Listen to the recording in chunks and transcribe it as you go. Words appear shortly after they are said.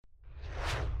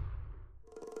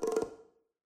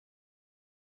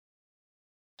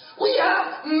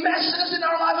messes in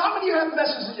our life. How many of you have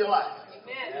messes in your life?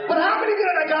 Amen. But how many of you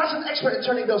know that God's an expert in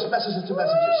turning those messes into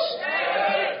messages?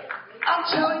 I'm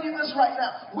telling you this right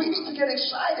now. We need to get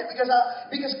excited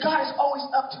because God is always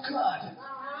up to good.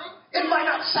 It might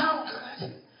not sound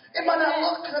good. It might not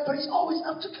look good, but He's always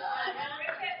up to good.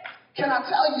 Can I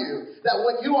tell you that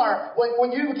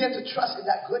when you begin to trust in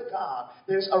that good God,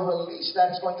 there's a release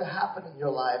that is going to happen in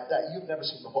your life that you've never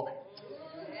seen before.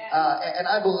 And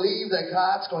I believe that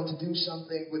God's going to do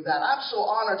something with that. I'm so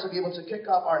honored to be able to kick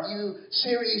off our new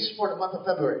series for the month of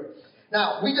February.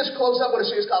 Now, we just closed up with a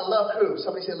series called Love Crew.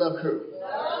 Somebody say Love Crew.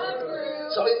 Love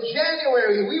Crew. So in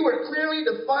January, we were clearly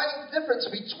defining the difference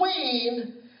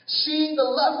between seeing the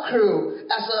Love Crew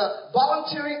as a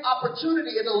volunteering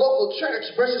opportunity in the local church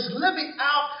versus living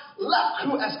out Love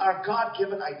Crew as our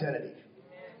God-given identity.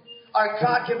 Our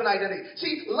God-given identity.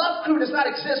 See, Love Crew does not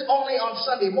exist only on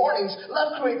Sunday mornings.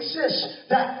 Love Crew exists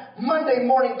that Monday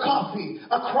morning coffee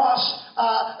across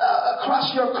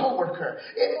your coworker.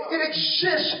 It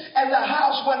exists in the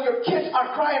house when your kids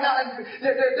are crying out and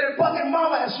they're bugging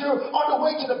mama as you're on the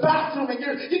way to the bathroom and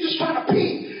you're just trying to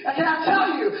pee. And can I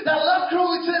tell you that Love Crew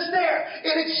exists there?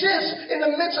 It exists in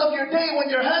the midst of your day when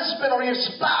your husband or your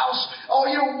spouse or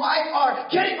your wife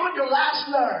are getting on your last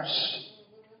nerves.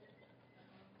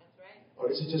 Or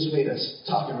is it just me that's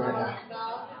talking right now?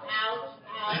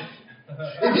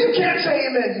 If you can't say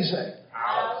amen, you say.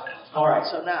 All right,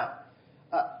 so now.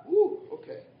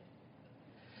 Okay.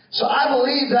 So I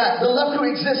believe that the Love Crew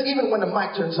exists even when the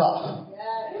mic turns off.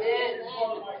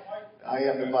 I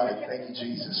am the mic. Thank you,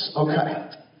 Jesus. Okay.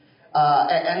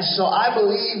 And so I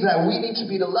believe that we need to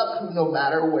be the Love Crew no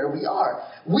matter where we are.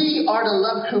 We are the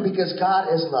Love Crew because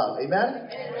God is love. Amen?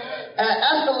 And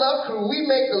as the Love Crew, we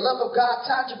make the love of God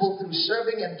tangible through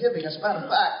serving and giving. As a matter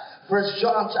of fact, 1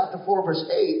 John chapter 4, verse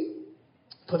 8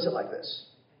 puts it like this.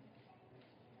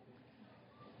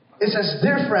 It says,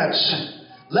 "Dear friends,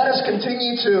 let us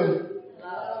continue to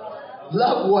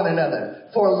love one another,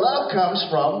 for love comes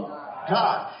from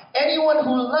God. Anyone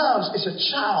who loves is a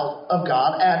child of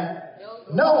God and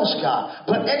knows God.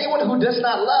 But anyone who does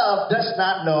not love does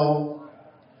not know,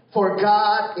 for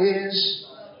God is..."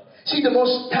 See, the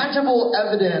most tangible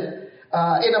evidence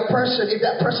in a person, if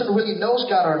that person really knows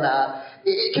God or not,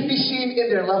 it can be seen in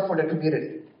their love for the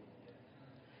community.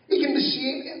 It can be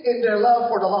seen in their love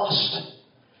for the lost.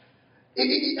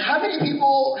 How many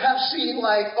people have seen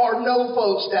or know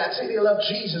folks that say they love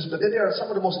Jesus, but then they are some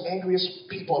of the most angriest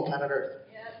people on planet Earth?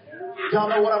 Y'all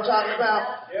know what I'm talking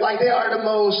about? Like they are the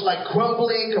most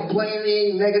grumbling,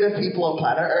 complaining, negative people on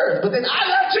planet Earth. But then I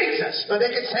love Jesus. But they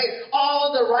can say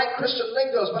all the right Christian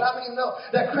lingos. But how many know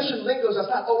that Christian lingos does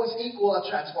not always equal a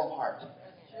transformed heart?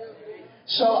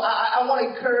 So I want to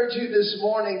encourage you this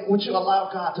morning, would you allow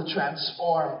God to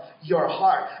transform your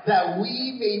heart, that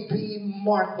we may be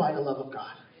marked by the love of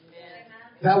God.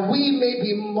 That we may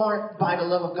be marked by the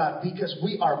love of God because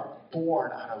we are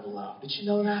born out of love. Did you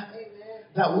know that?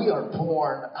 That we are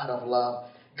born out of love.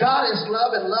 God is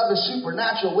love, and love is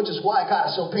supernatural, which is why God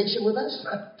is so patient with us.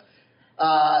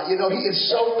 He is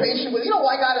so patient with us. You know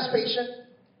why God is patient?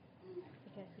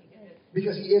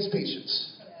 Because He is patience.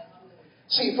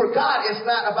 See, for God, it's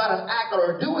not about an act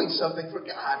or doing something. For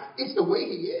God, it's the way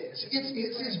He is. It's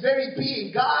His very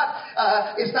being.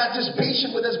 God is not just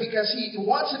patient with us because He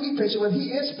wants to be patient with us.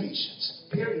 He is patience,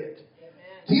 period.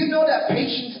 Amen. Do you know that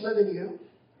patience lives in you?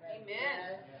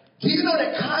 Amen. Do you know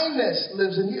that kindness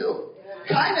lives in you? Yeah.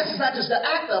 Kindness is not just the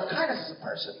act of, kindness is a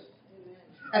person. Amen.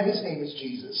 And His name is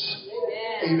Jesus.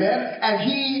 Amen. Amen. And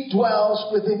He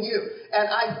dwells within you. And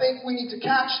I think we need to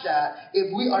catch that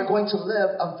if we are going to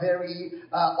live a very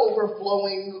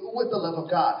overflowing with the love of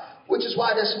God. Which is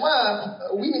why this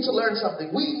month, we need to learn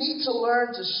something. We need to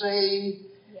learn to say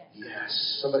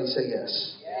yes. Somebody say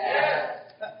yes. Yes.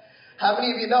 How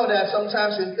many of you know that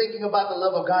sometimes in thinking about the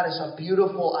love of God is a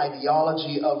beautiful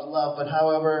ideology of love, but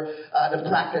however, the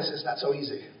practice is not so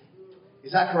easy?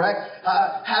 Is that correct?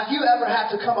 Have you ever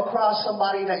had to come across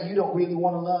somebody that you don't really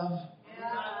want to love?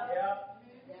 Yeah.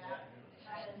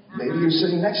 Maybe you're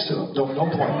sitting next to them. Don't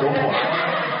point.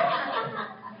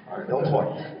 All right, don't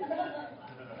point.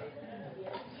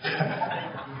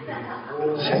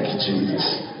 Thank you, Jesus.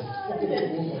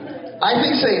 I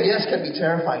think saying yes can be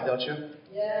terrifying, don't you?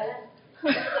 Yeah.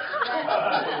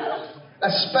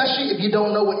 Especially if you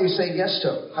don't know what you're saying yes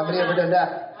to. How many ever done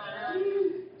that?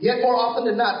 Yet more often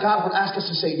than not, God would ask us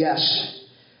to say yes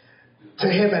to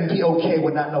Him and be okay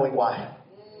with not knowing why.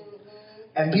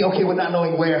 And be okay with not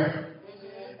knowing where.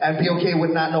 And be okay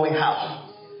with not knowing how.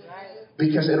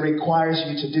 because it requires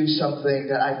you to do something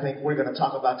that I think we're going to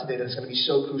talk about today that's going to be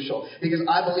so crucial. Because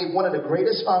I believe one of the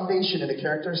greatest foundation and the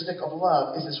characteristic of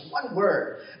love is this one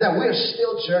word that we're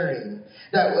still journeying,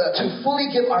 that to fully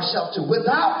give ourselves to.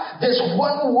 Without this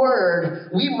one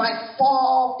word, we might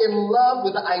fall in love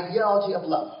with the ideology of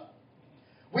love.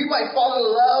 We might fall in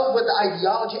love with the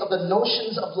ideology of the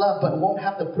notions of love, but won't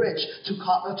have the bridge to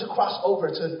cross over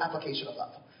to an application of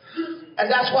love. And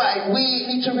that's why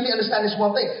we need to really understand this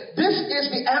one thing. This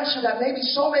is the answer that maybe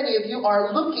so many of you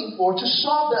are looking for to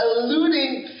solve the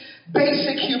eluding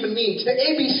basic human needs, the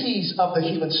ABCs of the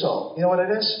human soul. You know what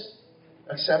it is?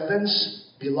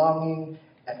 Acceptance, belonging,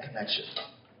 and connection.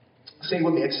 Say it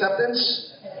with me.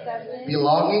 Acceptance,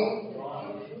 belonging,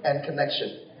 and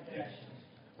connection.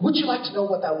 Would you like to know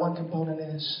what that one component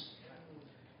is?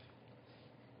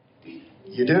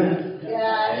 You do?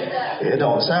 Yeah. It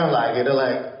don't sound like it. They're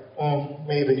like,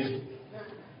 maybe.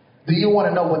 Do you want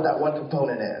to know what that one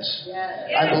component is?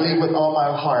 Yes. I believe with all my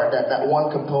heart that that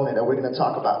one component that we're going to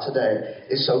talk about today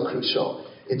is so crucial.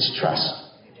 It's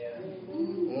trust.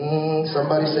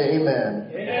 Somebody say amen.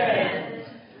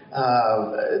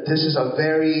 This is a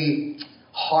very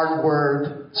hard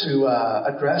word to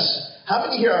address. How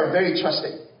many here are very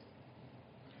trusting?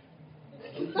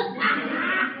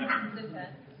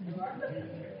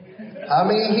 How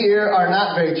many here are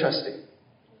not very trusting?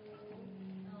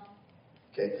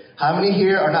 Okay. How many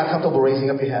here are not comfortable raising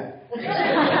up your hand?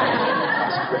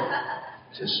 That's great.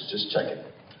 Just checking.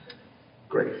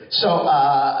 Great. So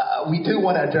we do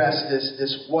want to address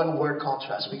this one word called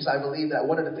trust, because I believe that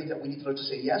one of the things that we need to learn to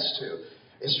say yes to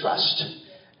is trust.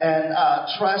 And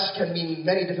trust can mean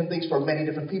many different things for many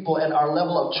different people, and our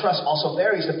level of trust also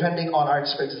varies depending on our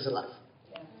experiences in life.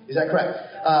 Is that correct?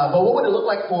 But what would it look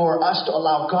like for us to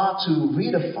allow God to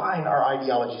redefine our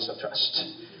ideologies of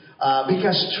trust?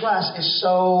 Because trust is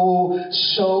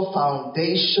so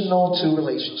foundational to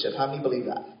relationship. How many believe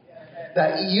that?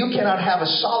 That you cannot have a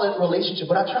solid relationship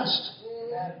without trust.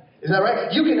 Is that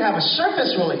right? You can have a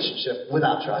surface relationship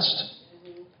without trust.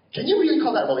 Can you really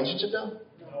call that relationship though?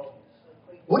 No.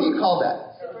 What do you call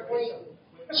that?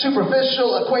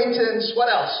 Superficial acquaintance. What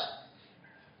else?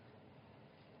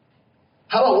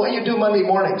 How about what you do Monday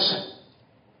mornings?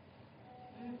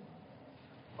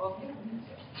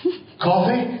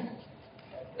 Coffee?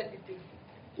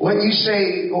 When you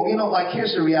say, well, like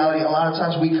here's the reality. A lot of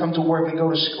times we come to work, we go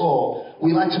to school,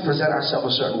 we like to present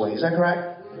ourselves a certain way. Is that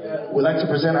correct? Yeah. We like to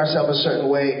present ourselves a certain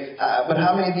way. But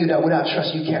how many of you that without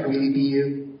trust you can't really be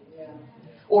you? Yeah.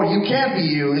 Or you can be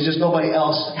you, it's just nobody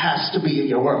else has to be in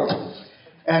your world.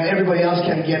 And everybody else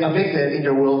can get evicted in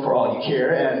your world for all you care,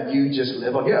 and you just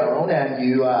live on your own, and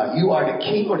you are the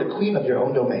king or the queen of your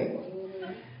own domain.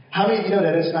 How many of you know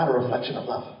that it's not a reflection of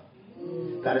love?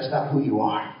 That is not who you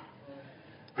are.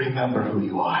 Remember who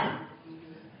you are.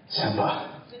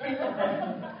 Simba.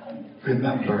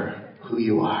 Remember who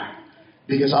you are.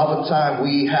 Because oftentimes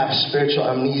we have spiritual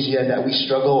amnesia that we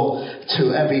struggle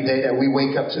to every day, that we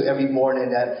wake up to every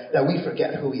morning, that we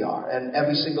forget who we are. And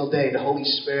every single day the Holy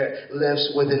Spirit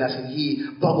lives within us and He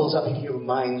bubbles up and He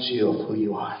reminds you of who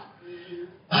you are.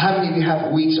 How many of you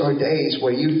have weeks or days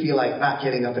where you feel like not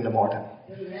getting up in the morning?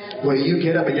 Where you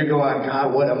get up and you're going,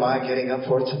 God, what am I getting up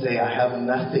for today? I have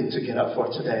nothing to get up for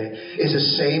today. It's the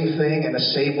same thing and the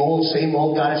same old,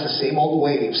 God. It's the same old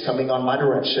waves coming on my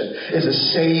direction. It's the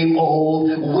same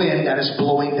old wind that is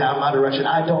blowing down my direction.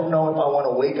 I don't know if I want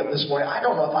to wake up this morning. I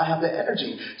don't know if I have the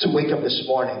energy to wake up this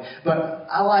morning. But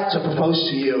I like to propose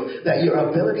to you that your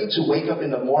ability to wake up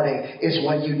in the morning is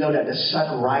when you know that the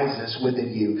sun rises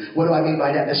within you. What do I mean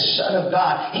by that? The Son of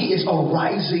God, He is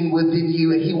arising within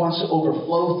you and He wants to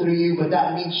overflow through you, but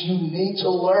that means you need to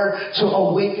learn to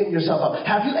awaken yourself up.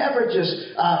 Have you ever just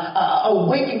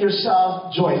awakened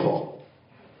yourself joyful?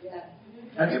 Yeah.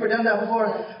 Have you ever done that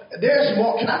before?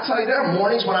 Can I tell you, there are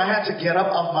mornings when I had to get up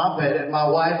off my bed and my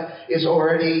wife is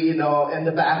already, in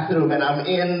the bathroom and I'm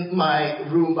in my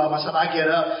room by myself. I get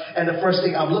up and the first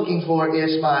thing I'm looking for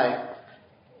is my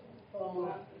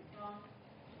phone.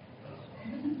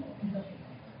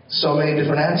 So many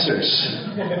different answers.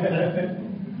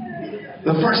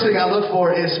 The first thing I look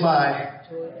for is my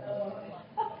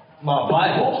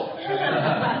Bible.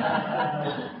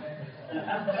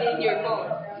 In your phone.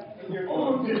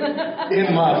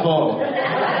 In my phone.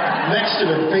 Next to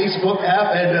the Facebook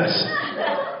app and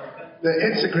the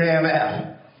Instagram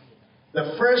app.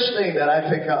 The first thing that I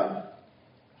pick up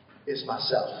is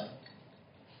myself.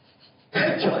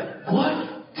 You're like,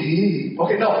 what? Deep.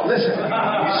 Okay, no, listen.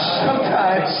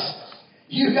 Sometimes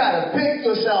you got to pick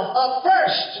yourself up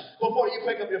first before you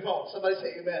pick up your phone. Somebody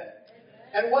say amen.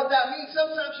 And what that means,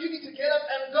 sometimes you need to get up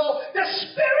and go, the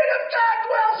Spirit of God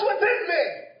dwells within me.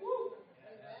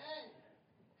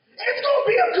 It's going to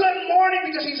be a good morning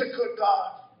because He's a good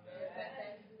God.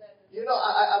 You know,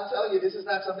 I'm telling you, this is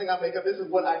not something I make up. This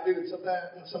is what I do.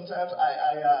 Sometimes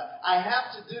I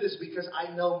have to do this because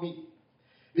I know me.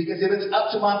 Because if it's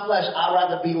up to my flesh, I'd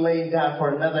rather be laying down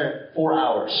for another 4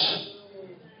 hours.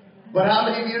 But how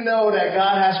many of you know that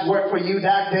God has work for you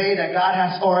that day, that God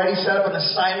has already set up an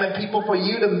assignment, people for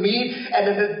you to meet, and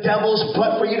then the devil's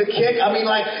butt for you to kick? I mean,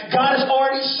 like, God is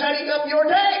already setting up your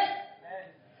day.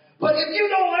 But if you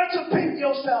don't learn to pick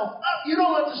yourself up, you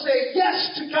don't learn to say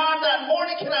yes to God that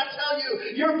morning, can I tell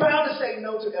you, you're bound to say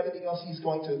no to everything else He's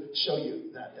going to show you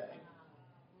that day.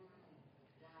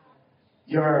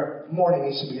 Your morning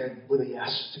needs to begin with a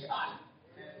yes to God.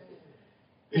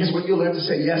 Because when you learn to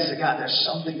say yes to God, there's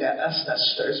something that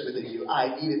stirs within you.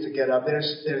 I needed to get up.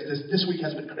 This week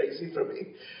has been crazy for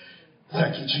me.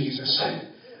 Thank you, Jesus.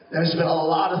 There's been a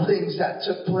lot of things that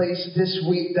took place this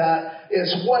week that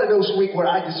is one of those weeks where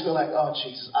I just feel like, oh,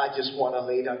 Jesus, I just want to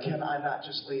lay down. Can I not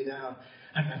just lay down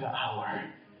another hour?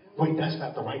 Wait, that's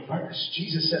not the right verse.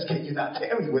 Jesus says, can you not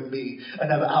tarry with me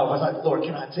another hour? I was like, Lord,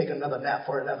 can I take another nap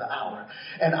for another hour?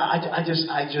 And I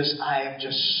am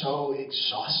just so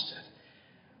exhausted.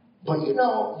 But you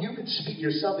know, you can speak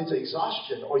yourself into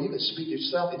exhaustion or you can speak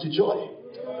yourself into joy.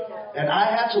 And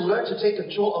I had to learn to take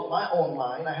control of my own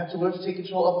mind. I had to learn to take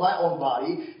control of my own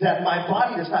body. That my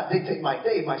body does not dictate my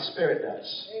day, my spirit does.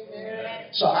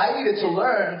 Amen. So I needed to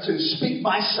learn to speak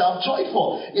myself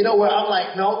joyful. You know, where I'm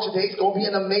like, no, today's going to be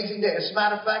an amazing day. As a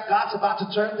matter of fact, God's about to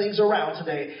turn things around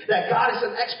today. That God is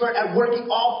an expert at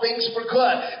working all things for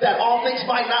good. That all things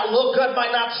might not look good,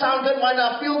 might not sound good, might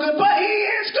not feel good, but He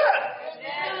is good.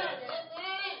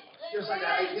 Just like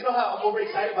that. You know how I'm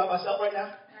overexcited about myself right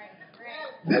now?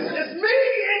 This is me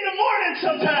in the morning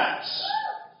sometimes.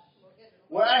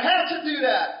 Where I have to do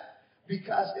that.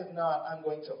 Because if not, I'm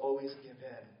going to always give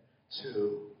in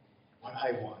to what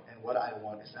I want. And what I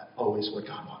want is not always what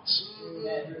God wants.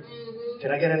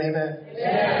 Can I get an amen?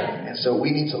 Yeah. And so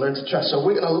we need to learn to trust. So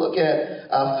we're going to look at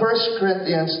 1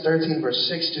 Corinthians 13, verse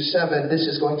 6 to 7. This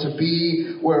is going to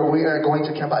be where we are going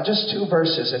to camp out. Just 2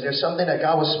 verses. And there's something that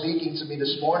God was speaking to me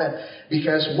this morning.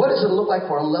 Because what does it look like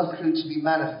for a love crew to be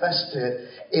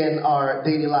manifested in our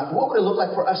daily life? What would it look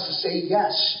like for us to say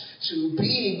yes to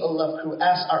being a love crew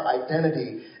as our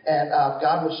identity? And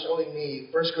God was showing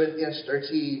me 1 Corinthians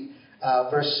 13,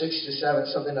 verse 6 to 7,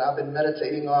 something that I've been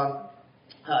meditating on.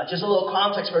 Just a little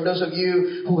context for those of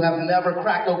you who have never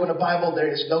cracked open a Bible. There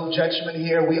is no judgment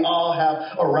here. We all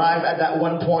have arrived at that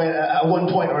one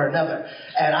point or another.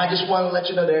 And I just want to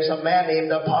let you know there's a man named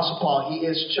the Apostle Paul. He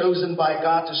is chosen by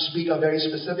God to speak a very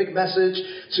specific message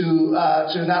to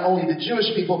not only the Jewish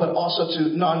people, but also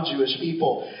to non-Jewish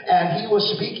people. And he was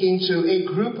speaking to a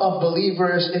group of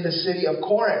believers in the city of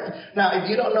Corinth. Now, if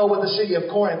you don't know what the city of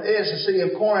Corinth is, the city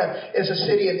of Corinth is a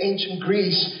city in ancient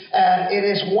Greece. And it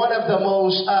is one of the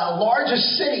most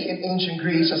largest city in ancient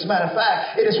Greece. As a matter of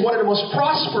fact, it is one of the most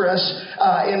prosperous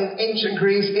in ancient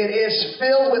Greece. It is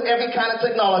filled with every kind of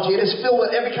technology. It is filled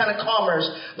with every kind of commerce,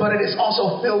 but it is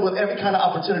also filled with every kind of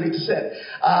opportunity to sin.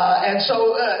 And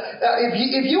so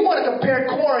if you want to compare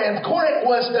Corinth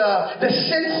was the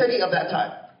sin city of that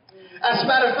time. As a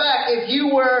matter of fact, if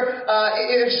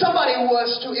somebody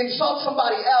was to insult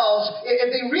somebody else, if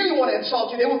they really want to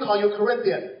insult you, they would call you a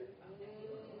Corinthian.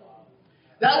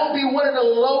 That would be one of the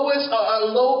lowest,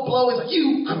 low blows,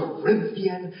 you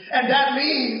Corinthian. And that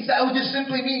would just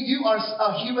simply mean you are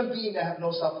a human being that have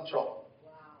no self-control.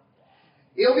 Wow.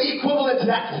 It'll be equivalent to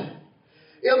that.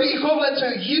 It'll be equivalent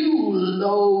to you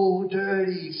low,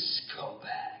 dirty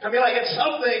scumbag. I mean, like it's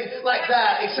something like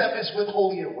that, except it's with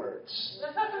holier words.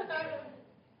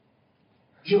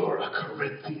 You're a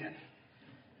Corinthian.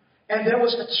 And there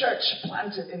was a church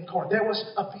planted in Corinth. There was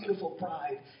a beautiful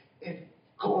bride in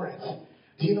Corinth.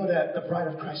 Do you know that the bride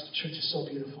of Christ, the church, is so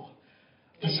beautiful?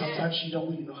 But sometimes you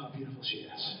don't really know how beautiful she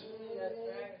is.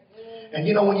 And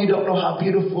you know, when you don't know how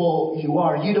beautiful you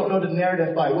are, you don't know the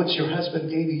narrative by which your husband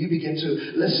gave you, you begin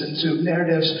to listen to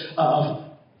narratives of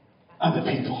other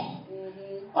people,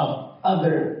 of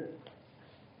other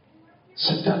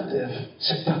seductive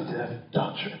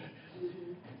doctrine.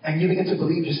 And you begin to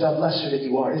believe yourself lesser than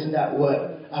you are. Isn't that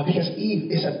what? Because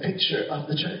Eve is a picture of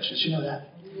the church. Did you know that?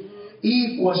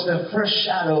 Eve was the first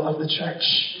shadow of the church.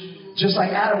 Just like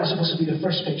Adam was supposed to be the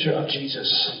first picture of Jesus.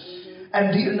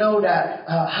 And do you know that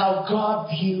how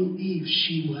God viewed Eve?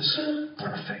 She was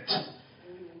perfect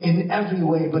in every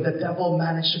way, but the devil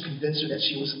managed to convince her that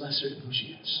she was lesser than who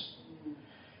she is.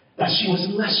 that she was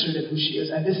lesser than who she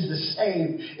is. And this is the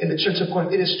same in the church of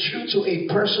Corinth. It is true to a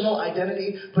personal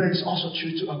identity, but it is also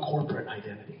true to a corporate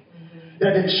identity.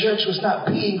 That the church was not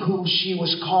being who she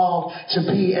was called to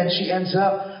be, and she ends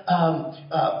up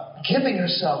giving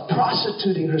herself,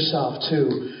 prostituting herself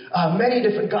to many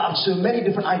different gods, to many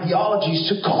different ideologies,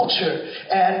 to culture.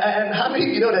 And how many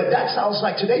of you know that that sounds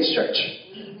like today's church?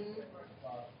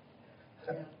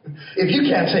 If you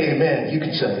can't say amen, you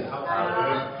can say,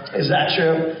 is that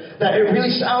true? That it really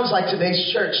sounds like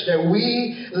today's church, that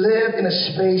we live in a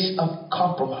space of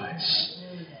compromise.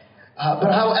 But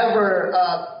however,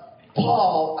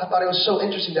 Paul, I thought it was so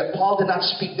interesting that Paul did not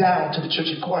speak down to the church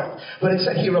in Corinth, but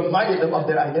instead he reminded them of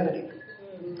their identity.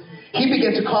 He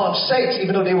began to call them saints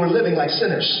even though they were living like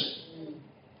sinners.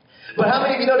 But how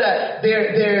many of you know that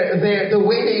the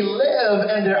way they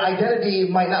live and their identity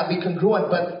might not be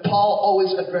congruent, but Paul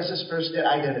always addresses first their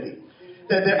identity.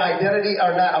 That their identity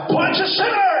are not a bunch of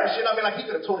sinners. You know, I mean, like he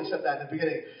could have totally said that in the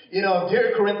beginning. You know,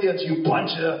 dear Corinthians, you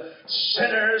bunch of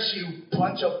sinners, you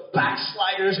bunch of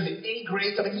backsliders and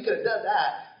ingrates. I mean, he could have done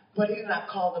that. But he did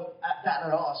not call them that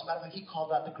at all. As a matter of fact, he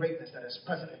called out the greatness that is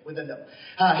present within them.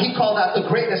 He called out the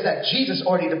greatness that Jesus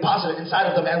already deposited inside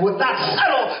of them and would not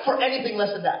settle for anything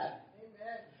less than that.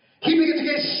 Amen. He began to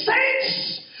get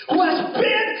saints who has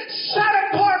been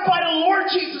set apart by the Lord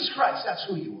Jesus Christ. That's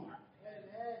who you are.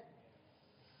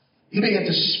 He began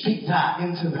to speak that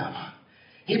into them.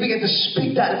 He began to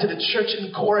speak that into the church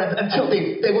in Corinth until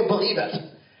they would believe it.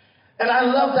 And I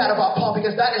love that about Paul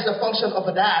because that is the function of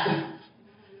a dad.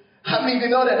 How many of you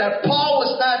know that Paul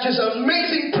was not just an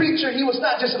amazing preacher, he was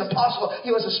not just an apostle, he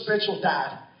was a spiritual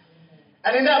dad.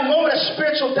 And in that moment, a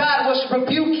spiritual dad was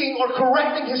rebuking or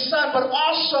correcting his son, but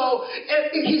also,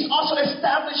 he's also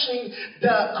establishing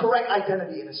the correct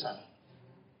identity in his son.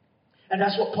 And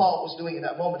that's what Paul was doing in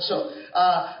that moment. So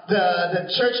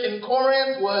the church in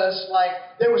Corinth was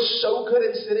like, they were so good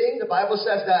at sinning. The Bible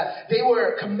says that they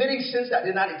were committing sins that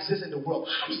did not exist in the world.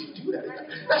 How do you do that?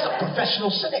 That's a professional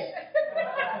sinning.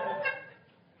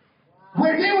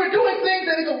 Where they were doing things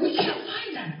that they go, we can't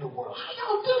find that in the world. How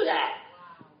y'all do that?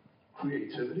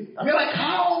 Creativity. I mean, like,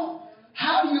 how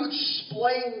do you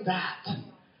explain that?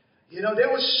 You know,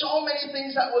 there were so many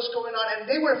things that was going on, and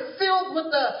they were filled with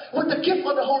the gift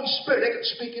of the Holy Spirit. They could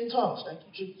speak in tongues. Thank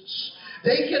you, Jesus.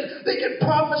 They can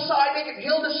prophesy. They can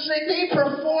heal the sick. They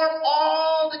perform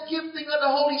all the gifting of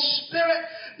the Holy Spirit.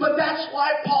 But that's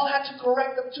why Paul had to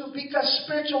correct them too, because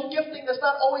spiritual gifting does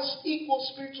not always equal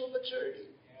spiritual maturity.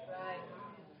 Right.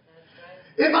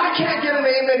 If I can't get an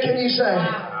amen, can you say?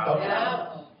 Wow. Okay. Yeah.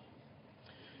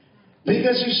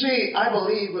 Because you see, I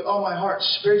believe with all my heart,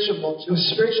 spiritual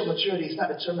maturity is not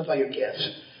determined by your gift.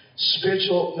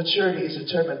 Spiritual maturity is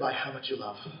determined by how much you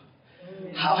love.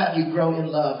 How have you grown in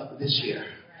love this year?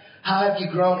 How have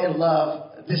you grown in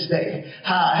love this day?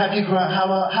 How have you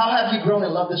grown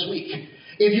in love this week?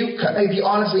 If you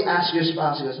honestly ask your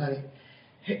spouse, you go, honey,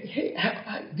 hey,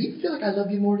 do you feel like I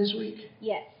love you more this week?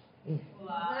 Yes. Wow.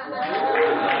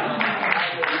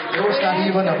 There was not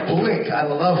even a blink. I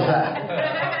love that.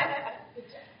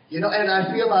 You know, and I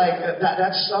feel like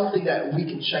that's something that we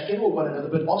can check in with one another,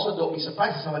 but also don't be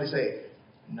surprised if somebody say,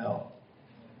 no.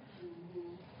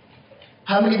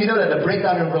 How many of you know that the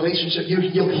breakdown in a relationship,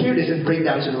 you'll hear this in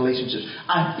breakdowns in relationships.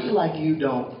 I feel like you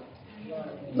don't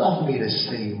love me the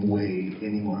same way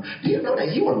anymore. Do you know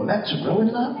that you were meant to grow in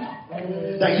love?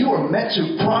 That you were meant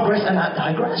to progress and not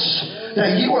digress?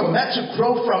 That you were meant to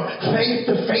grow from faith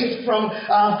to faith, from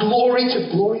glory to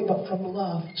glory, but from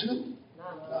love to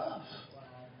love.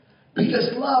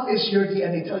 Because love is your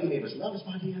DNA. Tell your neighbors, love is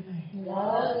my DNA.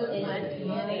 Love is my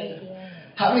DNA.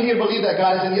 How many here believe that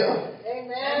God is in you?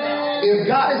 Amen. If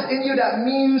God is in you, that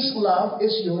means love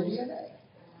is your DNA.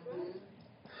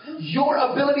 Your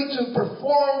ability to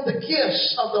perform the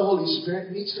gifts of the Holy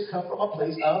Spirit needs to come from a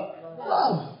place of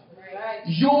love.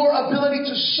 Your ability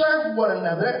to serve one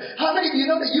another. How many of you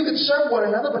know that you can serve one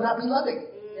another but not be loving?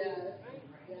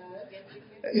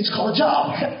 It's called a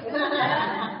job.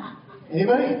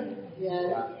 Anybody?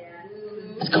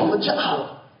 It's called a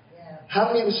job.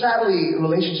 How many, sadly,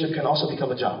 relationship can also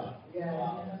become a job?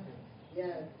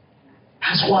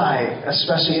 That's why,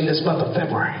 especially in this month of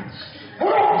February,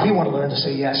 we want to learn to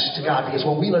say yes to God, because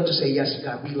when we learn to say yes to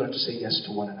God, we learn to say yes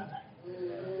to one another.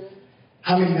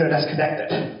 How many of you know that's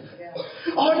connected?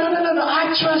 Oh, no.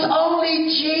 I trust only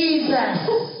Jesus.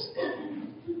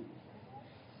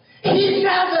 He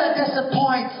never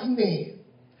disappoints me.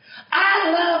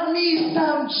 I love me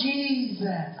some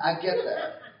Jesus. I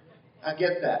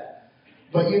get that.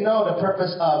 But you know the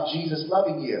purpose of Jesus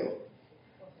loving you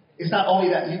is not only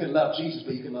that you can love Jesus,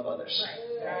 but you can love others.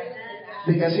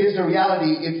 Because here's the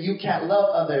reality: if you can't love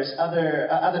others,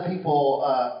 other people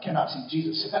cannot see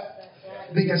Jesus.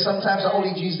 Because sometimes the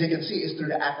only Jesus they can see is through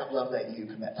the act of love that you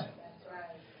commit.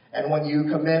 And when you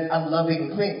commit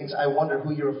unloving things, I wonder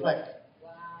who you reflect.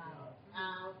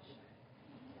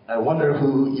 I wonder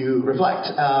who you reflect.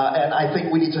 And I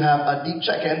think we need to have a deep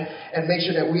check-in and make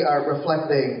sure that we are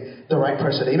reflecting the right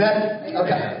person. Amen?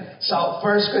 Okay. So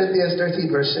 1 Corinthians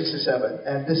 13, verse 6 to 7.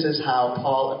 And this is how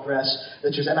Paul addressed the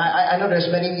church. And I know there's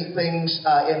many things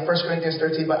in 1 Corinthians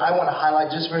 13, but I want to highlight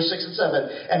just verse 6 and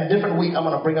 7. And a different week, I'm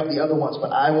going to bring up the other ones.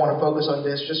 But I want to focus on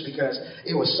this just because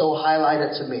it was so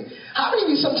highlighted to me. How many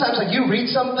of you sometimes, like, you read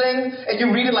something and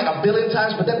you read it like a billion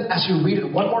times, but then as you read it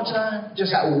one more time, just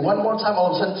that one more time,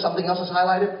 all of a sudden something else is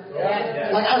highlighted?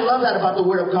 Yeah. Like, I love that about the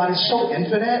Word of God. It's so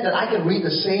infinite that I can read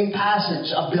the same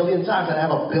passage a billion times and have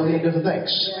a billion different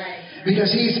things.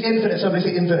 Because He's infinite. Somebody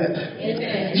say infinite.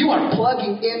 Infinite. You are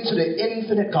plugging into the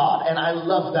infinite God. And I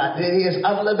love that. He is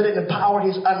unlimited in power.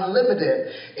 He's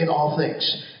unlimited in all things.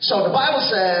 So the Bible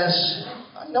says,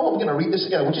 you know what? We're going to read this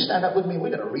together. Would you stand up with me? We're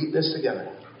going to read this together.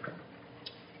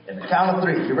 In the count of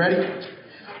 3. You ready?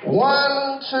 1, 2,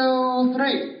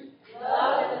 3.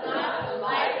 Love is not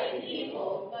delighting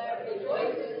evil, but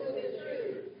rejoices with the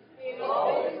truth. It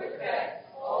always protects,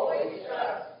 always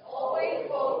trusts, always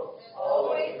hopes,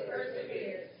 always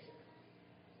perseveres.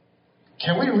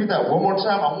 Can we read that one more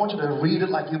time? I want you to read it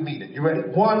like you mean it. You ready? 1,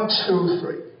 2,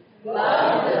 3.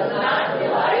 Love does not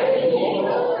delight in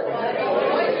evil, but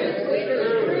rejoices with the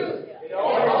truth. It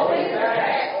always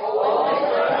protects, always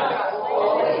trusts,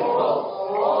 always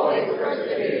hopes, always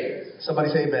perseveres.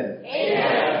 Somebody say amen.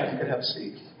 Amen. You can have a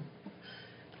seat.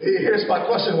 Here's my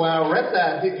question. When I read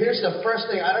that, here's the first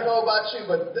thing. I don't know about you,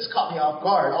 but this caught me off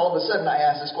guard. All of a sudden, I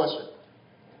asked this question.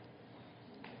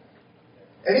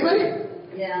 Anybody?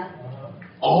 Yeah.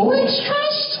 Always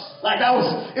trust? Like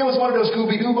it was one of those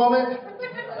Scooby-Doo moments.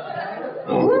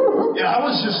 Yeah, I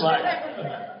was just like,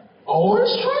 always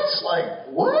trust? Like,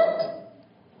 what?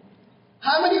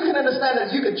 How many of you can understand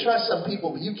that you can trust some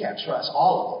people, but you can't trust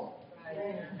all of them?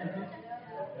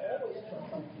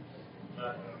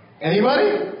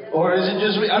 Anybody? Or is it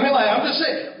just me? I mean, like, I'm just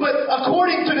saying. But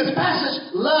according to this passage,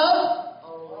 love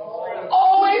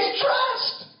always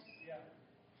trust.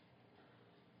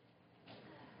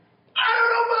 I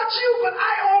don't know about you, but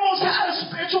I almost had a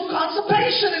spiritual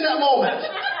constipation in that moment.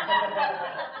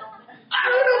 I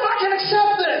don't know if I can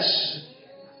accept this.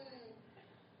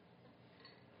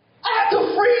 I had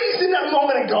to freeze in that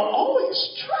moment and go, always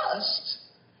trust.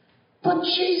 But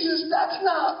Jesus, that's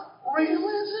not real,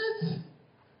 is it?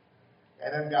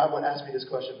 And then God would ask me this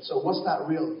question. So what's not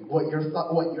real? What you're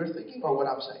thinking or what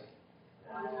I'm saying?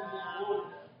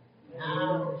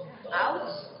 Ouch.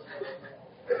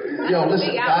 Yo,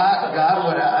 listen, God,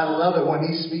 I love it when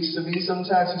He speaks to me.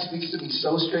 Sometimes He speaks to me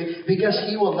so straight because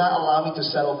He will not allow me to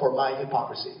settle for my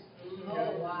hypocrisy.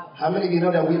 How many of you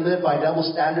know that we live by double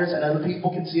standards and other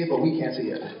people can see it, but we can't see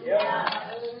it?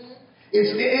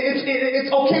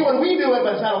 It's okay when we do it,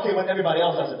 but it's not okay when everybody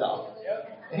else does it, though.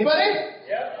 Anybody?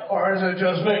 Or is it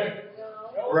just me?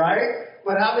 Right?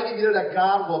 But how many of you know that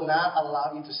God will not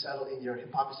allow you to settle in your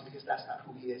hypocrisy because that's not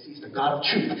who He is? He's the God of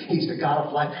truth. He's the God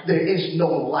of light. There is no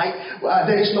light.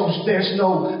 There's no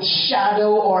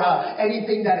shadow or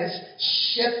anything that is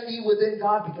shifty within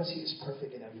God because He is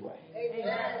perfect in every way.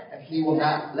 Amen. And He will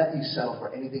not let you settle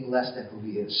for anything less than who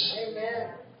He is.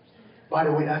 Amen. By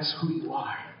the way, that's who you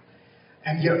are.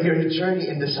 And your journey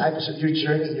in discipleship, your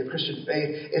journey in your Christian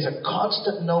faith is a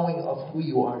constant knowing of who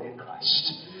you are in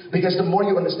Christ. Because the more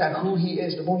you understand who He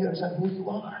is, the more you understand who you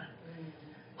are.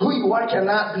 Who you are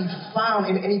cannot be found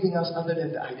in anything else other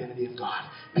than the identity of God.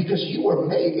 Because you were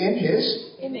made in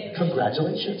His image.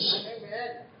 Congratulations.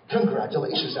 Amen.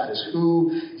 Congratulations. That is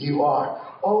who you are.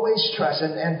 Always trust.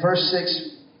 And verse 6,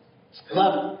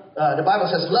 love. The Bible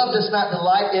says, love does not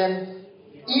delight in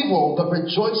evil, but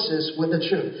rejoices with the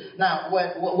truth. Now,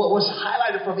 what was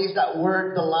highlighted for me is that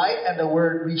word delight and the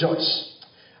word rejoice.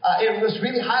 It was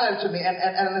really highlighted to me, and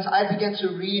as I began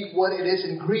to read what it is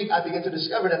in Greek, I began to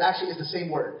discover that actually it's the same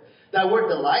word. That word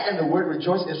delight and the word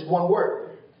rejoice is one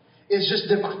word. It's just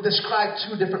described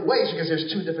two different ways because there's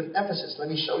two different emphasis. Let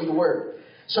me show you the word.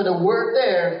 So the word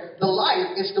there,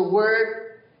 delight, is the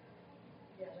word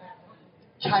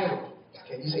kairo.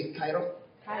 Can you say kairo?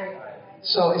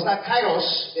 So it's not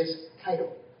kairos, it's kairo.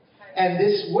 And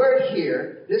this word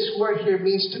here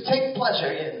means to take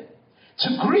pleasure in. To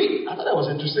greet. I thought that was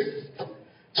interesting.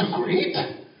 To greet.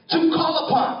 To call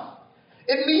upon.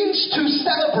 It means to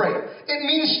celebrate. It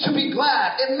means to be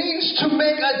glad. It means to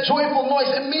make a joyful noise.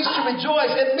 It means to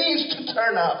rejoice. It means to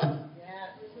turn up.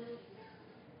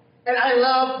 And I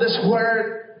love this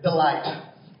word delight.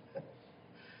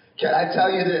 Can I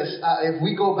tell you this? If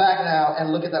we go back now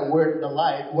and look at that word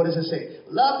delight, what does it say?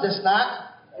 Love does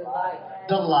not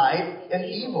delight in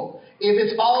evil. If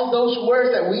it's all those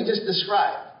words that we just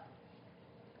described,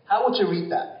 how would you read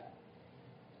that?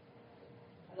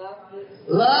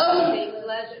 Love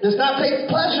does not take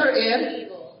pleasure in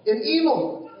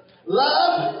evil.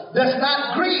 Love does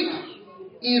not greet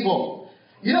evil.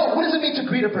 You know, what does it mean to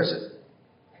greet a person?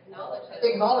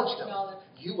 Acknowledge them.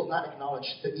 You will not acknowledge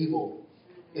the evil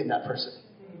in that person.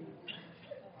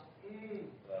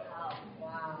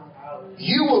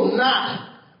 You will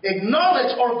not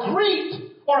acknowledge or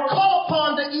greet or call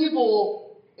upon the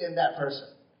evil in that person.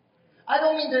 I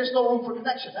don't mean there's no room for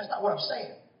connection. That's not what I'm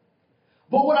saying.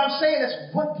 But what I'm saying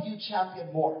is, what do you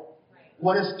champion more?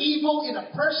 What is evil in a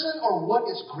person or what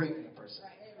is great in a person?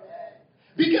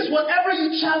 Because whatever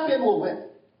you champion will win.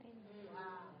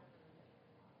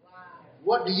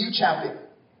 What do you champion?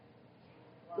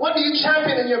 What do you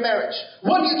champion in your marriage?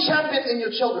 What do you champion in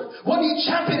your children? What do you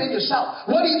champion in yourself?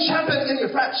 What do you champion in your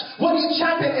friends? What do you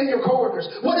champion in your coworkers?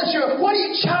 What do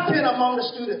you champion among the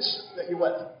students that you're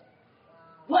with?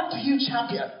 What do you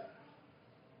champion?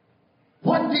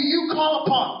 What do you call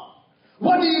upon?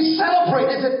 What do you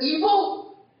celebrate? Is it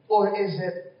evil or is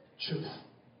it truth?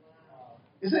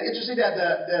 Isn't it interesting that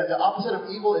the opposite of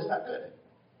evil is not good?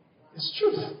 It's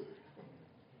truth.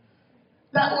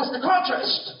 That was the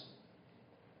contrast.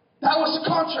 That was the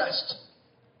contrast.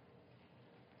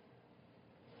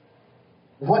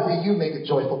 What do you make a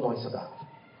joyful noise about?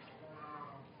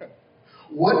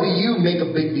 What do you make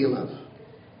a big deal of?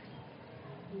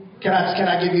 Can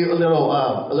I give you a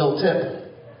little tip?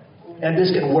 And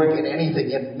this can work in anything,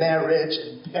 in marriage,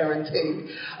 in parenting.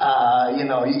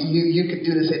 You can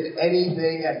do this in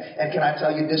anything. And can I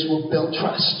tell you, this will build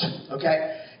trust.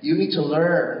 Okay? You need to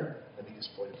learn. Let me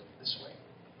just point it this way.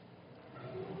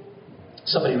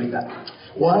 Somebody read that.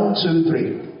 1, 2,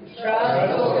 3.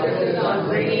 Trust focuses on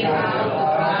bringing out the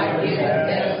pride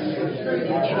and truth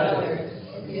in others,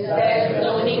 instead of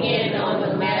zoning in on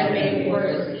the man-made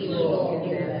words evil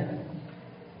in them.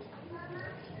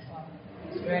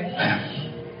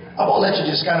 I'm going to let you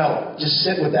just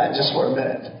sit with that just for a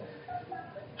minute.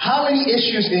 How many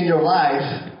issues in your life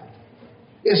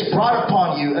is brought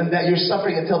upon you and that you're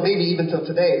suffering until maybe even till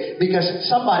today because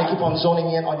somebody keep on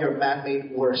zoning in on your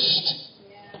man-made worst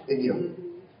in you?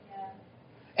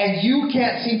 And you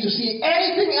can't seem to see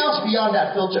anything else beyond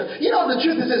that filter. You know, the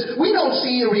truth is this. We don't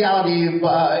see reality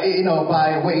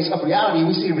by ways of reality.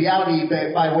 We see reality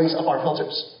by ways of our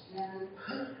filters.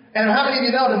 And how many of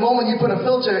you know the moment you put a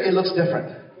filter, it looks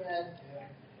different?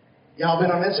 Y'all been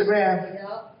on Instagram?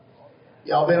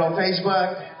 Y'all been on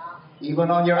Facebook? Even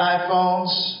on your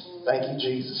iPhones? Thank you,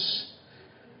 Jesus.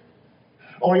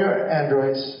 Or your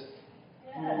Androids?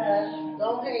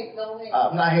 Don't hate.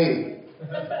 I'm not hating.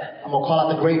 I'm going to call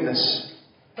out the greatness.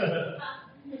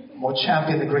 I'm going to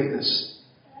champion the greatness.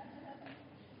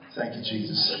 Thank you,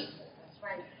 Jesus. That's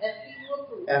right.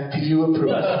 FPU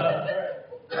approved.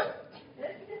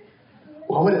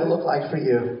 What would it look like for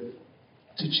you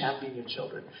to champion your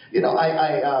children? You know,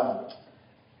 I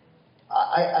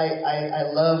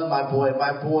love my boy.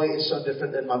 My boy is so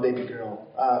different than my baby girl.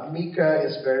 Mika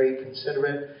is very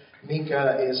considerate.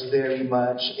 Mika is very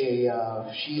much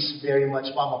she's very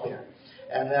much mama bear.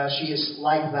 And she is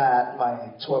like that,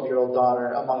 my 12-year-old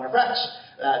daughter, among her friends.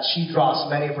 She draws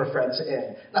many of her friends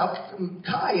in. Now,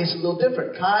 Kai is a little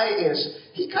different.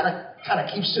 He kind of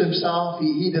keeps to himself.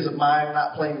 He doesn't mind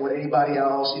not playing with anybody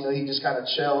else. You know, he just kind of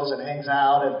chills and hangs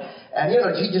out. And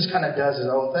he just kind of does his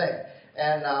own thing.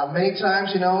 And many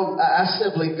times, as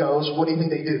sibling goes, what do you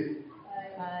think they do?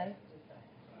 Fight.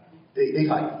 They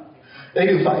fight. They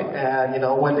do fight. And,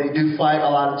 when they do fight, a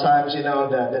lot of times,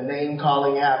 the name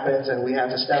calling happens and we have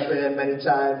to step in many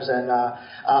times. And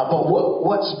but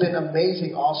what's been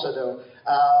amazing also, though,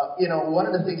 one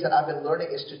of the things that I've been learning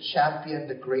is to champion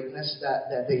the greatness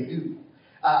that they do.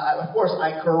 Of course,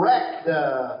 I correct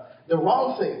the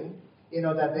wrong thing,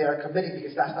 that they are committing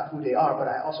because that's not who they are, but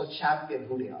I also champion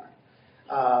who they are.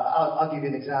 I'll give you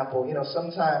an example.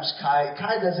 Sometimes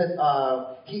Kai does it.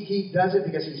 He does it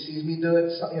because he sees me do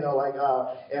it.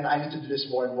 And I need to do this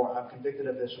more and more. I'm convicted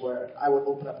of this, where I would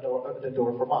open up the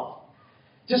door for mom.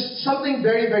 Just something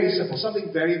very, very simple,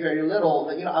 something very, very little.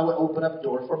 That I would open up the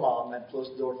door for mom and close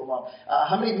the door for mom.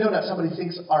 How many know that some of these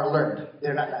things are learned?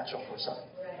 They're not natural for some.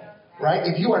 Right?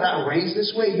 If you are not raised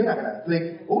this way, you're not gonna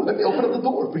think, "Oh, let me open up the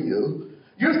door for you."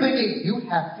 You're thinking, you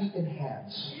have feet and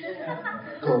hands.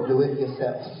 Go do it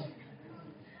yourself.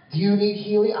 Do you need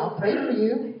healing? I'll pray for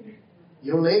you.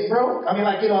 You're late, bro? I mean,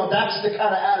 like, that's the kind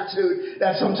of attitude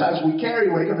that sometimes we carry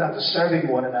when it comes down to serving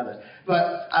one another.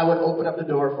 But I would open up the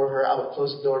door for her. I would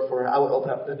close the door for her. I would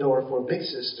open up the door for big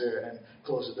sister and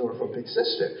close the door for big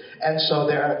sister. And so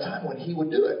there are times when he would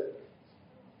do it.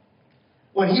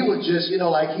 When he would just, he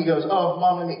goes, oh,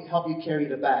 Mom, let me help you carry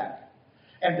the bag.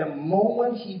 And the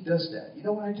moment he does that, you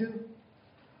know what I do?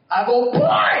 I go,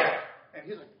 boy! And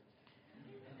he's like,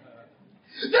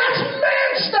 that's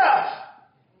man stuff!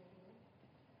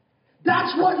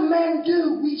 That's what men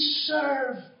do. We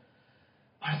serve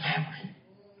our family.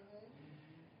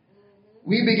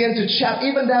 We begin to chat,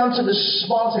 even down to the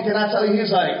small thing. Can I tell you?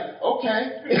 He's like,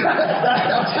 okay.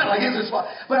 That's kind of like his response.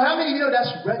 But how many of you know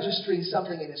that's registering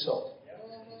something in his soul?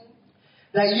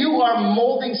 That you are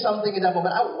molding something in that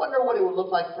moment. I wonder what it would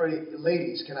look like for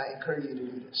ladies. Can I encourage you to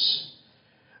do this?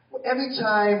 Every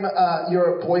time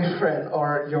your boyfriend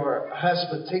or your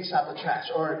husband takes out the trash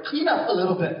or clean up a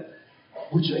little bit,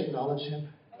 would you acknowledge him?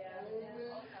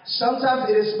 Sometimes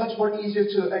it is much more easier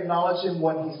to acknowledge him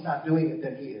when he's not doing it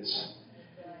than he is.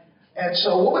 And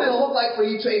so what would it look like for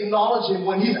you to acknowledge him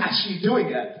when he's actually doing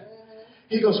it?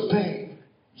 He goes, babe,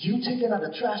 you taking out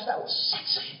the trash, that was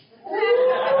sexy.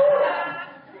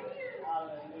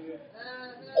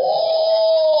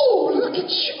 Oh, look at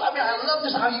you. I mean, I love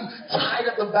this how you tied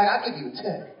up the bag. I'll give you a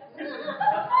 10.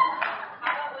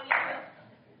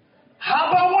 How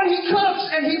about when he cooks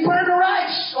and he burned the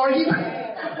rice? Or he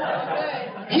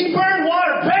burned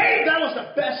water. Babe, that was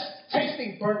the best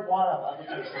tasting burnt water I've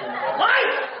ever tasted.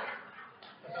 Right?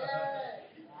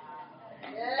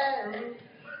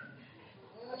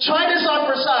 Try this on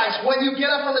for size. When you get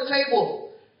up from the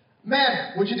table,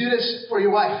 man, would you do this for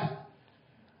your wife?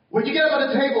 When you get up on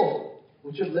the table,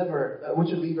 would you leave her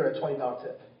a $20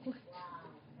 tip?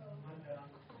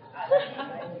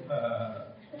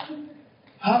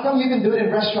 How come you can do it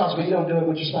in restaurants but you don't do it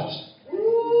with your spouse?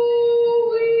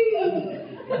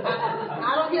 I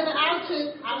don't get an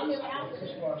attitude.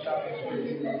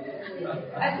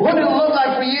 What does it look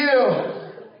like for you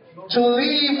to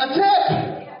leave a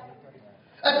tip?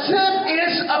 A tip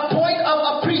is a point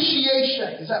of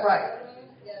appreciation. Is that right?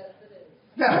 Yes, it is.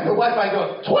 Now, the wife might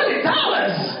go, $20?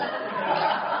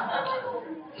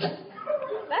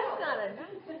 That's not enough.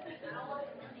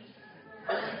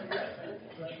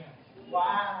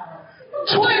 Wow.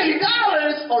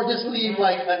 $20? Or just leave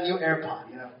like a new AirPod,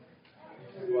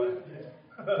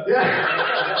 Yeah.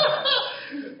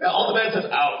 All the man says,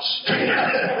 ouch.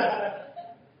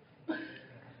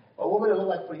 But what would it look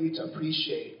like for you to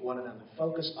appreciate one another?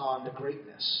 Focus on the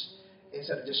greatness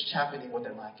instead of just championing what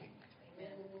they're lacking.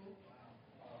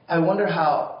 I wonder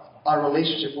how our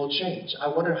relationship will change. I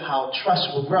wonder how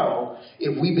trust will grow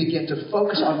if we begin to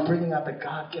focus on bringing out the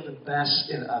God-given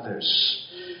best in others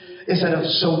instead of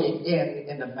zoning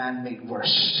in the man-made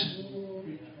worst.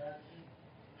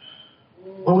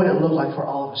 What would it look like for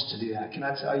all of us to do that? Can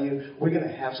I tell you, we're going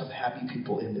to have some happy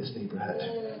people in this neighborhood.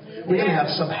 We're going to have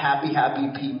some happy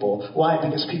people. Why?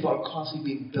 Because people are constantly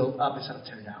being built up instead of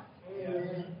teared down.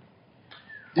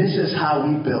 This is how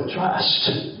we build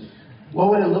trust. What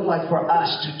would it look like for us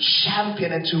to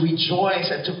champion and to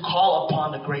rejoice and to call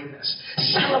upon the greatness?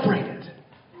 Celebrate it.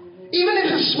 Even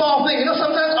if it's a small thing.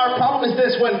 Sometimes our problem is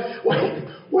this. When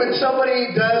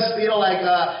somebody does, how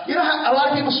a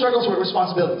lot of people struggle with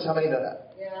responsibilities. How many know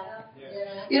that?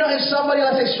 If somebody,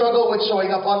 let's say, struggle with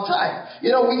showing up on time.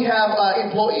 We have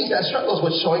employees that struggles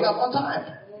with showing up on time.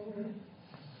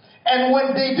 And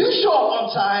when they do show up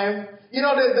on time,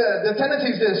 the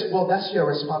tendency is this, well, that's your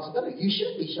responsibility. You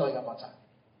should be showing up on time.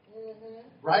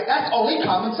 Right? That's only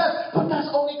common sense. But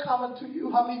that's only common to you.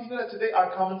 How many of you know that today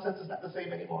our common sense is not the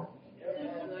same anymore?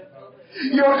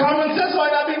 Your common sense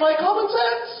might not be my common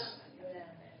sense.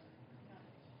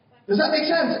 Does that make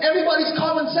sense? Everybody's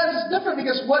common sense is different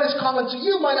because what is common to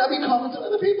you might not be common to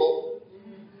other people.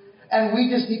 And we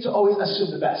just need to always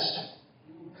assume the best.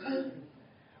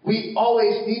 We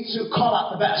always need to call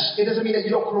out the best. It doesn't mean that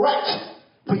you don't correct,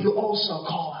 but you also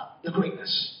call out the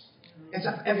greatness. It's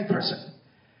of every person.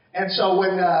 And so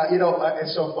when,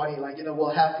 it's so funny, we'll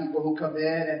have people who come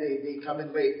in and they come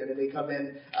in late and then they come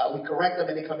in, we correct them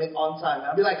and they come in on time. And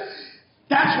I'll be like,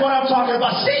 that's what I'm talking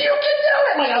about. See, you can do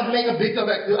it. I'll make a big deal.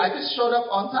 I just showed up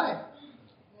on time.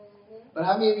 But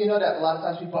how many of you know that a lot of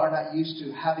times people are not used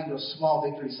to having those small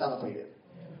victories celebrated?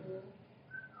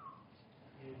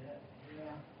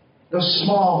 Those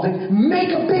small victories. Make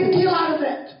a big deal out of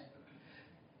it.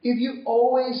 If you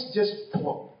always just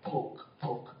poke,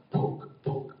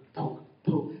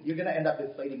 you're going to end up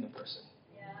deflating a person.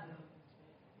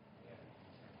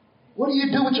 What do you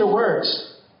do with your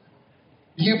words?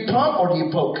 Do you pump or do you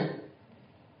poke?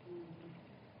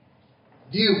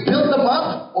 Do you build them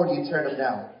up or do you tear them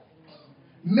down?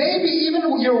 Maybe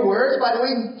even your words, by the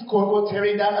way, quote unquote,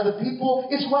 tearing down other people,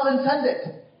 is well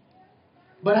intended.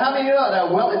 But how many of you know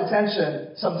that well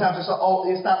intentioned sometimes it's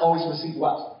not always received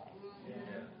well?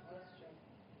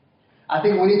 I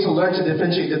think we need to learn to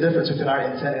differentiate the difference between our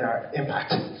intent and our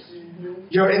impact.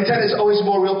 Your intent is always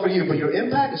more real for you, but your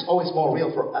impact is always more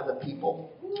real for other people.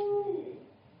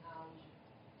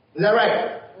 Is that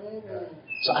right?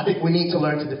 So I think we need to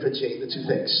learn to differentiate the two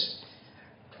things.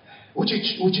 Would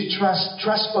you trust?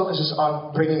 Trust focuses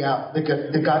on bringing out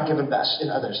the God-given best in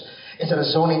others instead of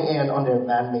zoning in on their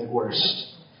man-made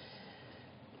worst.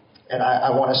 And I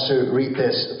want us to read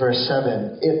this, verse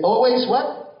 7. It always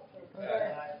what?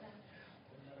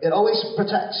 It always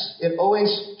protects. It always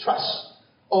trusts.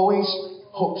 Always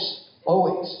hopes.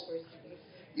 Always.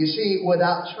 You see,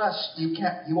 without trust, you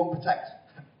won't protect.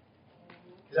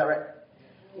 Is that right?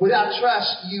 Without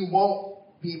trust, you won't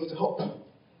be able to hope.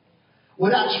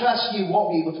 Without trust, you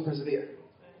won't be able to persevere.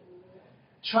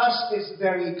 Trust is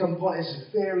very component, is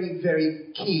very,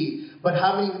 very key. But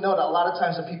how many of you know that a lot of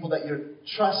times the people that you're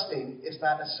trusting is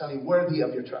not necessarily worthy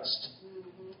of your trust?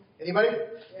 Anybody?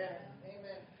 Yeah.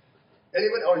 Amen.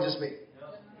 Anybody? Or just me? No.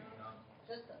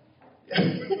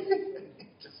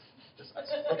 just us.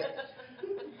 Okay.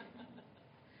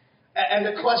 And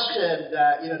the question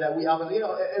that we often,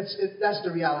 that's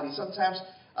the reality. Sometimes,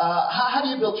 how do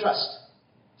you build trust?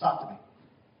 Talk to me.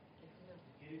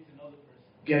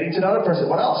 Getting to know the person.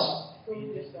 What else?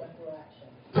 Prove yourself through action.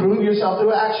 Prove yourself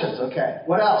through actions. Okay.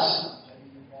 What else?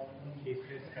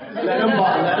 Let them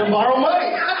borrow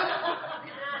money.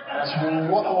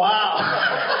 Wow.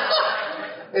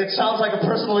 It sounds like a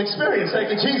personal experience. Thank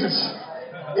you, Jesus.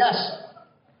 Yes.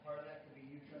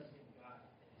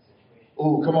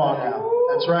 Ooh, come on now.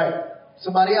 That's right.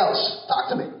 Somebody else. Talk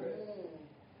to me.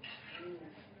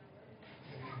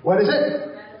 What is it?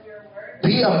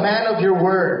 Be a man of your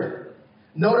word.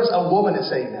 Notice a woman is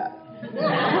saying that.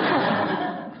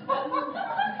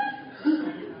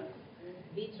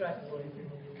 Be trustworthy.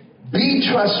 Be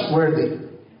trustworthy.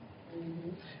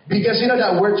 Because you know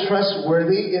that word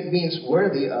trustworthy, it means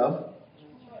worthy of.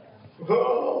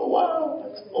 Oh, wow.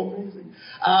 That's amazing.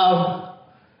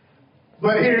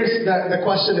 But here's the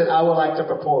question that I would like to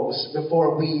propose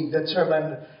before we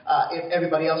determine if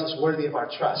everybody else is worthy of our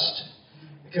trust.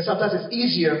 Because sometimes it's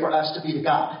easier for us to be the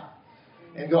God.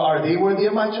 And go, are they worthy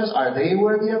of my trust? Are they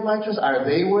worthy of my trust? Are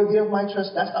they worthy of my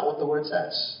trust? That's not what the word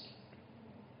says.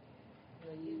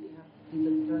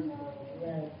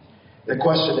 The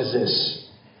question is this.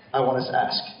 I want us to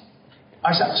ask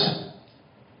ourselves.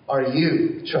 Are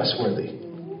you trustworthy?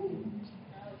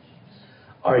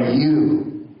 Are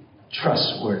you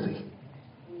trustworthy?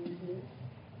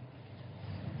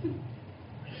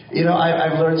 You know,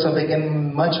 I've learned something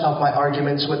in much of my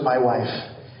arguments with my wife.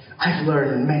 I've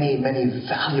learned many, many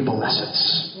valuable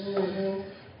lessons.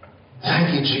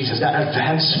 Thank you, Jesus. That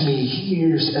advanced me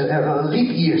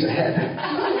leap years ahead.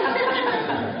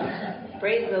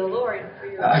 Praise the Lord for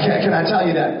your Can I tell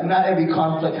you that not every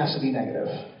conflict has to be negative.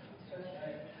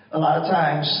 A lot of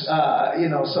times,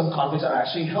 some conflicts are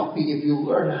actually healthy if you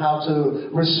learn how to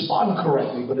respond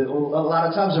correctly. But a lot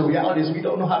of times the reality is we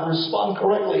don't know how to respond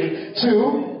correctly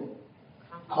to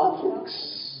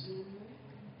conflicts.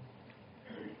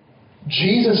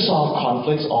 Jesus solved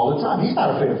conflicts all the time. He's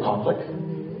not afraid of conflict.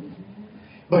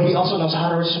 But he also knows how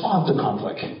to respond to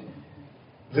conflict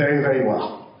very, very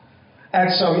well.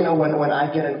 And so, when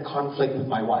I get in conflict with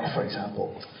my wife, for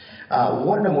example,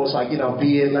 one of the most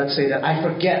let's say that I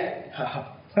forget.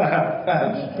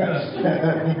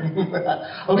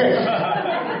 Okay.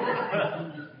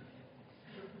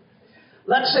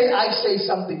 Let's say I say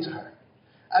something to her.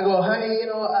 I go, honey,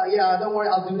 don't worry,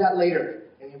 I'll do that later.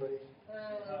 Anybody?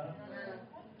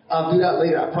 I'll do that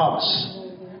later, I promise.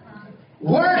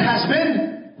 Word has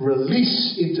been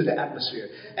released into the atmosphere.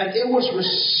 And it was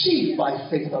received by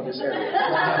faith of this area.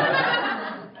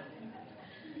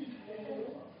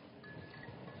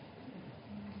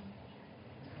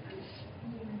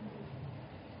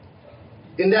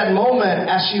 In that moment,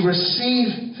 as she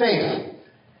received faith,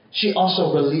 she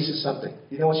also releases something.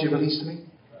 You know what she released to me?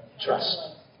 Trust.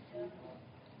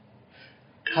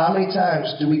 How many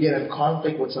times do we get in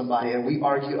conflict with somebody and we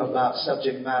argue about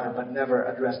subject matter but never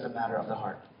address the matter of the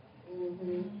heart?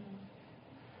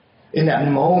 In that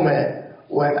moment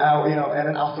when and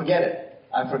then I'll forget it.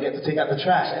 I forget to take out the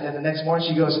trash. And then the next morning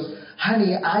she goes,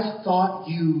 honey, I thought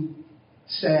you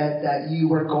said that you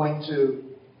were going to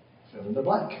fill in the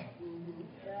blank.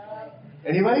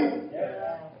 Anybody?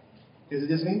 Is it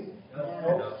just me?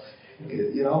 No.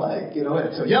 You know, like, you know,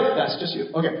 and so, yep, that's just you.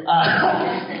 Okay.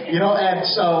 You know, and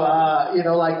so, you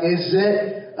know, like, is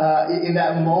it, in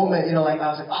that moment, you know, like, I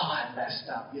was like, oh, I messed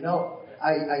up. You know,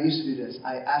 I used to do this.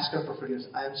 I ask her for forgiveness.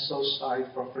 I am so sorry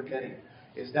for forgetting.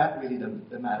 Is that really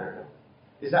the matter?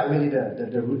 Is that really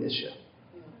the root issue?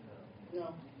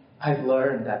 No. I've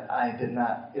learned that I did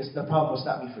not, the problem was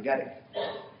not me forgetting.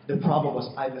 The problem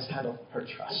was I mishandled her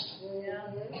trust.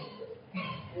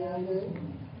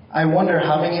 I wonder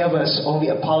how many of us only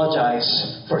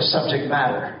apologize for subject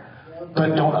matter,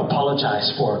 but don't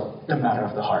apologize for the matter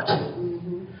of the heart.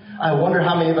 I wonder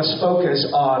how many of us focus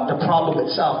on the problem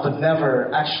itself, but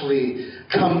never actually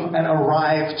come and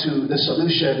arrive to the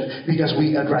solution because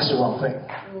we address the wrong thing.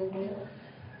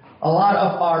 A lot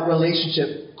of our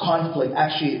relationship conflict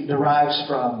actually derives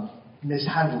from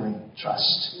mishandling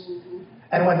trust.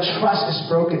 And when trust is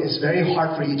broken, it's very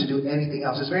hard for you to do anything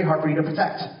else. It's very hard for you to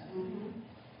protect.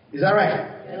 Is that right?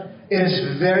 Yeah. It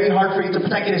is very hard for you to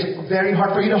protect. It is very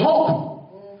hard for you to hope.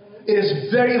 It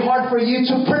is very hard for you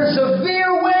to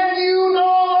persevere when you no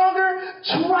longer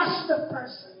trust the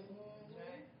person.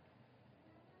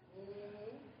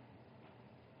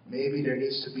 Maybe there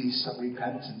needs to be some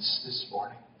repentance this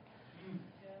morning,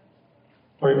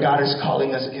 where God is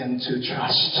calling us again to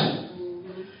trust.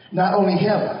 Not only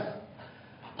Him,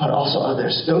 but also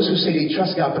others. Those who say they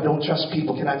trust God but don't trust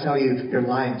people, can I tell you, you're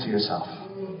lying to yourself.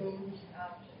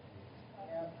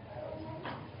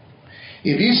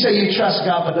 If you say you trust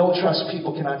God but don't trust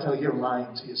people, can I tell you, you're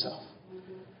lying to yourself.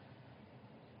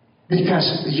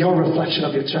 Because your reflection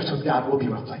of your trust with God will be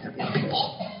reflected in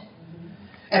people.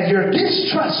 And your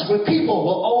distrust with people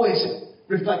will always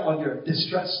reflect on your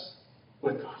distrust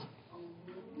with God.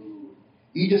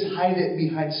 You just hide it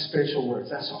behind spiritual words,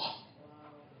 that's all.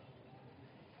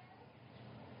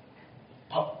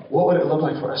 What would it look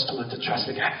like for us to learn to trust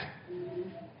again?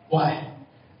 Why?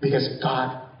 Because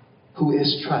God, who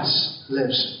is trust,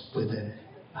 lives within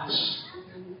us.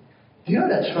 Do you know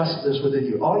that trust lives within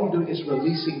you? All you're doing is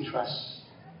releasing trust.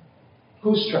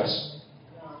 Whose trust?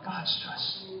 God's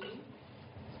trust.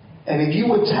 And if you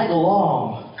would tag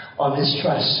along on His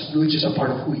trust, which is a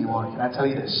part of who you are, can I tell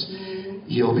you this?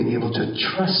 You'll be able to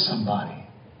trust somebody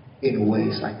in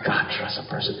ways like God trusts a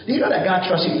person. Do you know that God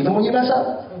trusts you even when you mess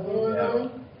up? Yeah.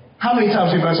 How many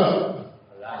times do you mess up?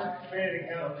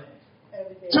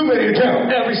 Too many to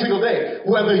count every single day.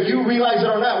 Whether you realize it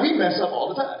or not, we mess up all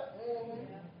the time.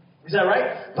 Is that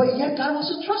right? But yet God wants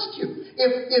to trust you.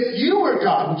 If you were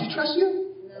God, would you trust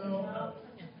you? No.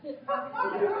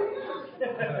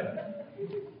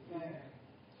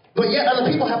 But yet other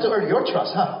people have to earn your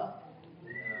trust, huh?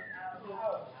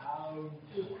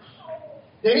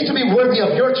 They need to be worthy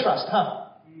of your trust, huh?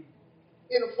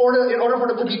 In order for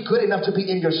them to be good enough to be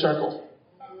in your circle.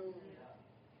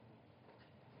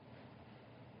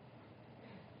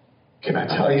 Can I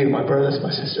tell you, my brothers, my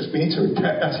sisters, we need to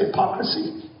repent. That's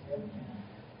hypocrisy.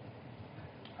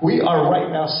 We are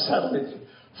right now settling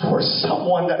for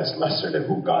someone that is lesser than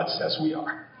who God says we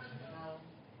are.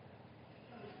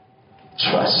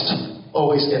 Trust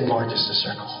always enlarges the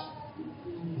circle,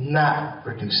 not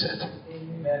reduce it.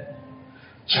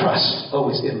 Trust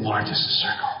always enlarges the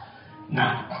circle,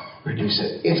 not reduce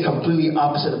it. It's completely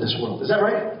opposite of this world. Is that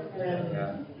right?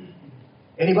 Yeah.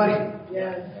 Anybody?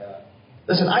 Yeah.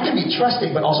 Listen, I can be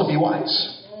trusting but also be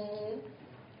wise.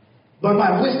 But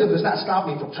my wisdom does not stop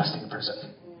me from trusting a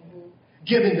person.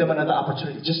 Giving them another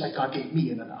opportunity, just like God gave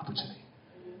me another opportunity.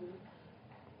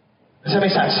 Does that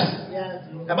make sense? Yes.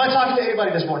 Am I talking to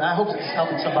anybody this morning? I hope it's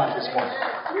helping somebody this morning.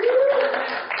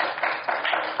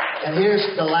 And here's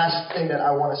the last thing that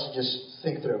I want us to just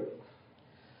think through.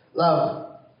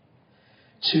 Love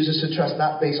chooses to trust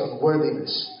not based on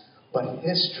worthiness, but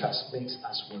His trust makes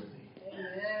us worthy.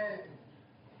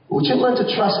 Would you learn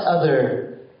to trust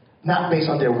other not based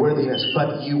on their worthiness,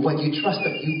 but when you trust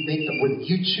them, you make them worthy.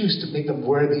 You choose to make them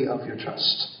worthy of your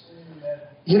trust.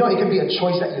 You know, it can be a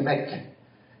choice that you make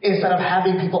instead of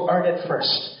having people earn it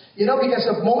first. You know, because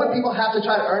the moment people have to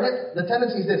try to earn it, the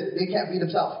tendency is this: they can't be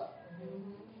themselves.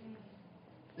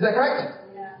 Is that correct?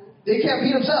 Yeah. They can't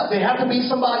be themselves. They have to be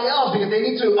somebody else because they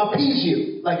need to appease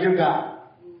you like you're God.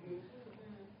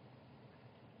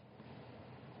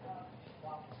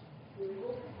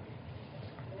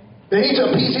 They need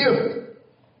to appease you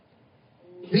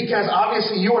because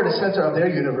obviously you are the center of their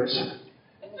universe.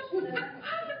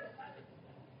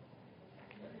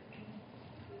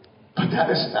 But that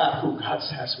is not who God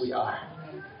says we are.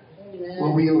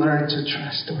 Will we learn to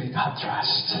trust the way God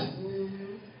trusts?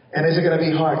 And is it going to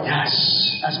be hard? Yes.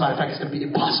 As a matter of fact, it's going to be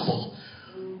impossible.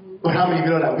 But how many of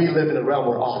you know that we live in a realm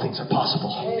where all things are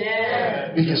possible?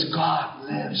 Because God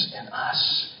lives in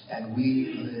us. And and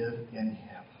we live in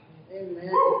him.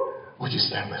 Amen. Would you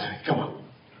stand with me? Come on.